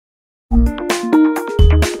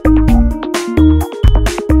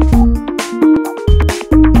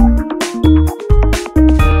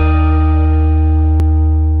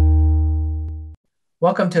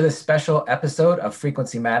Welcome to this special episode of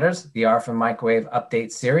Frequency Matters, the RF and Microwave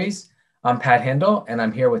Update Series. I'm Pat Hindle, and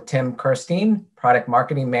I'm here with Tim Kirstein, Product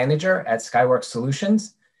Marketing Manager at Skyworks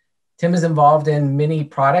Solutions. Tim is involved in many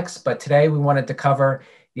products, but today we wanted to cover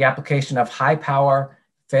the application of high-power,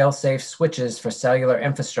 fail-safe switches for cellular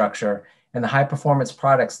infrastructure and the high-performance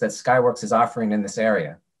products that Skyworks is offering in this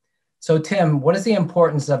area. So Tim, what is the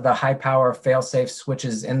importance of the high-power, fail-safe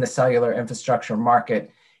switches in the cellular infrastructure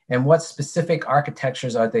market, and what specific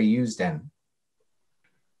architectures are they used in?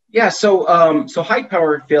 Yeah, so high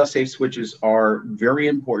power fail-safe switches are very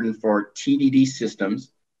important for TDD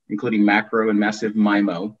systems, including macro and massive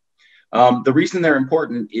MIMO. The reason they're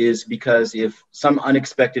important is because if some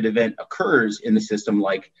unexpected event occurs in the system,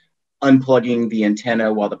 like unplugging the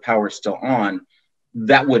antenna while the power is still on,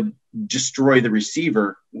 that would destroy the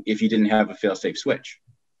receiver if you didn't have a fail-safe switch.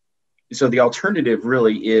 So the alternative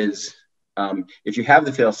really is, if you have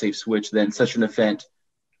the fail-safe switch, then such an event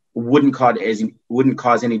wouldn't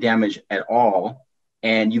cause any damage at all,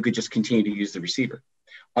 and you could just continue to use the receiver.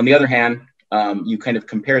 On the other hand, you kind of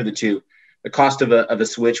compare the two. The cost of a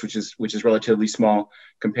switch, which is relatively small,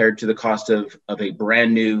 compared to the cost of a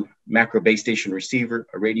brand new macro base station receiver,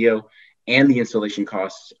 a radio, and the installation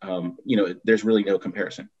costs, there's really no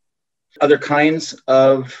comparison. Other kinds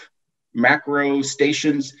of macro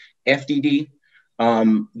stations, FDD,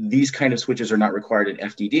 these kind of switches are not required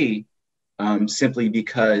at FDD, simply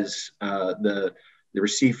because the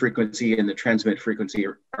receive frequency and the transmit frequency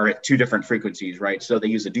are at two different frequencies, right? So they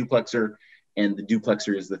use a duplexer, and the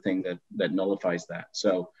duplexer is the thing that nullifies that.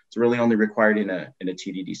 So it's really only required in a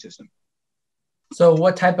TDD system. So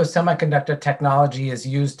what type of semiconductor technology is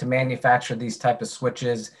used to manufacture these type of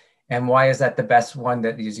switches, and why is that the best one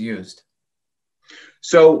that is used?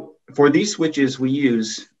 So for these switches, we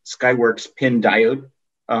use Skyworks pin diode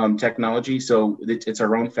technology. So it's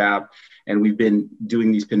our own fab, and we've been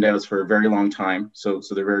doing these pin diodes for a very long time. So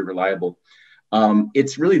they're very reliable.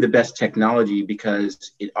 It's really the best technology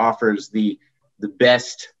because it offers the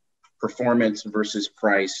best performance versus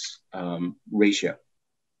price ratio.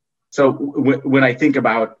 So when I think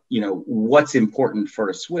about what's important for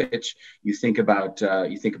a switch, you think about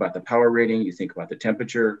the power rating, you think about the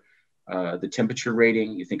temperature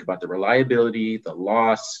rating, you think about the reliability, the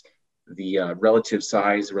loss, the relative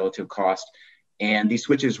size, relative cost, and these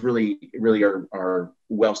switches really are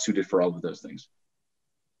well suited for all of those things.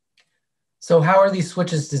 So how are these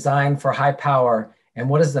switches designed for high power, and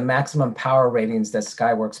what is the maximum power ratings that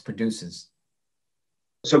Skyworks produces?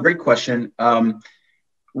 So great question.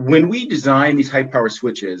 When we design these high power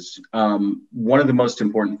switches, one of the most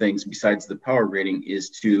important things besides the power rating is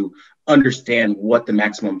to understand what the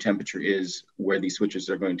maximum temperature is where these switches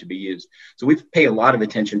are going to be used. So we pay a lot of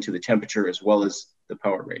attention to the temperature as well as the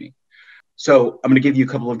power rating. So I'm going to give you a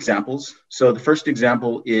couple of examples. So the first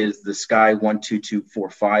example is the Sky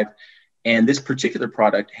 12245. And this particular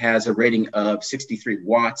product has a rating of 63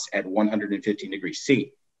 watts at 115 degrees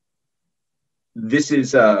C. This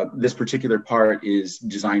particular part is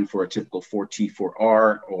designed for a typical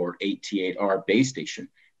 4T4R or 8T8R base station,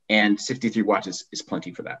 and 63 watts is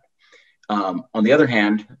plenty for that. On the other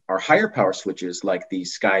hand, our higher power switches like the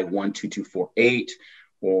Sky 12248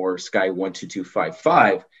 or Sky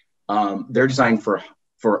 12255, they're designed for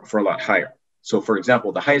a lot higher. So for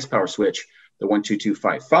example, the highest power switch, the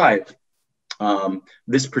 12255,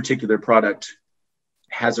 this particular product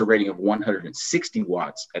has a rating of 160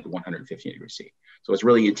 watts at 115 degrees C. So it's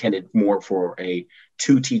really intended more for a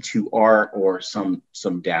 2T2R or some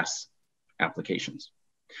DAS applications.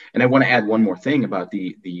 And I want to add one more thing about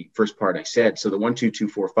the first part I said. So the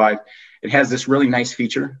 12245, it has this really nice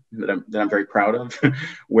feature that I'm very proud of,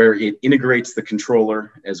 where it integrates the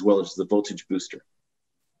controller as well as the voltage booster,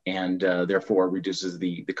 and therefore reduces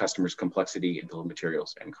the customer's complexity in bill of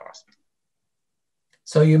materials and cost.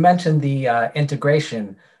 So you mentioned the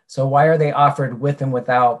integration. So why are they offered with and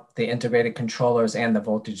without the integrated controllers and the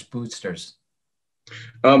voltage boosters?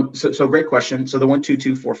 So great question. So the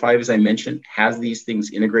 12245, as I mentioned, has these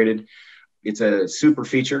things integrated. It's a super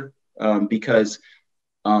feature because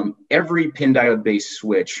every pin diode based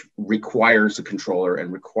switch requires a controller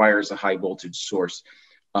and requires a high voltage source.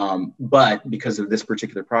 But because of this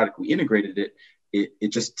particular product, we integrated it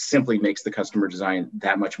just simply makes the customer design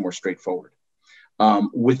that much more straightforward.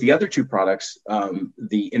 With the other two products,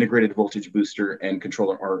 the integrated voltage booster and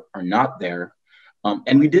controller are not there.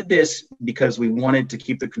 And we did this because we wanted to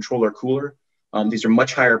keep the controller cooler. These are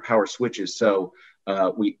much higher power switches. So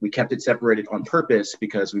we kept it separated on purpose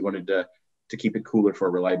because we wanted to keep it cooler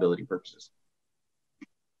for reliability purposes.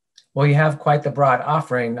 Well, you have quite the broad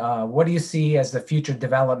offering. What do you see as the future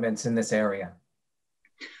developments in this area?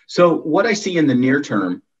 So what I see in the near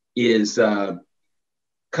term is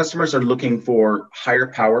customers are looking for higher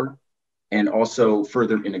power and also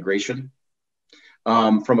further integration.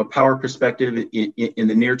 From a power perspective, in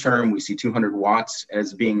the near term, we see 200 watts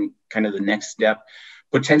as being kind of the next step.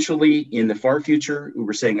 Potentially in the far future,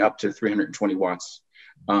 we're saying up to 320 watts.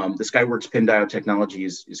 The Skyworks pin diode technology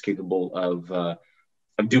is capable of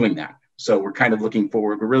doing that. So we're kind of looking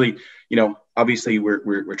forward. We're really, obviously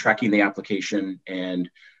we're tracking the application and,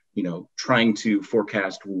 trying to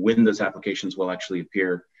forecast when those applications will actually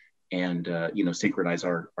appear and, synchronize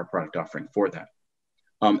our product offering for that.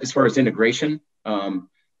 As far as integration,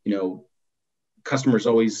 customers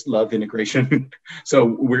always love integration. So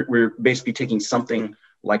we're basically taking something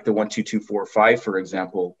like the 12245, for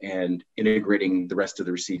example, and integrating the rest of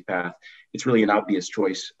the receive path. It's really an obvious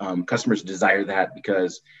choice. Customers desire that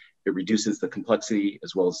because it reduces the complexity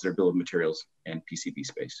as well as their bill of materials and PCB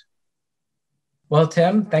space. Well,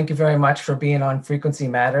 Tim, thank you very much for being on Frequency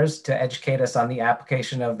Matters to educate us on the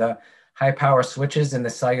application of the high power switches in the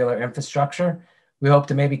cellular infrastructure. We hope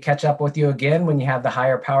to maybe catch up with you again when you have the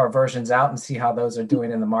higher power versions out and see how those are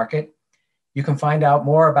doing in the market. You can find out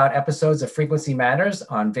more about episodes of Frequency Matters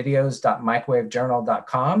on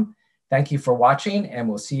videos.microwavejournal.com. Thank you for watching, and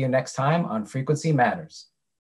we'll see you next time on Frequency Matters.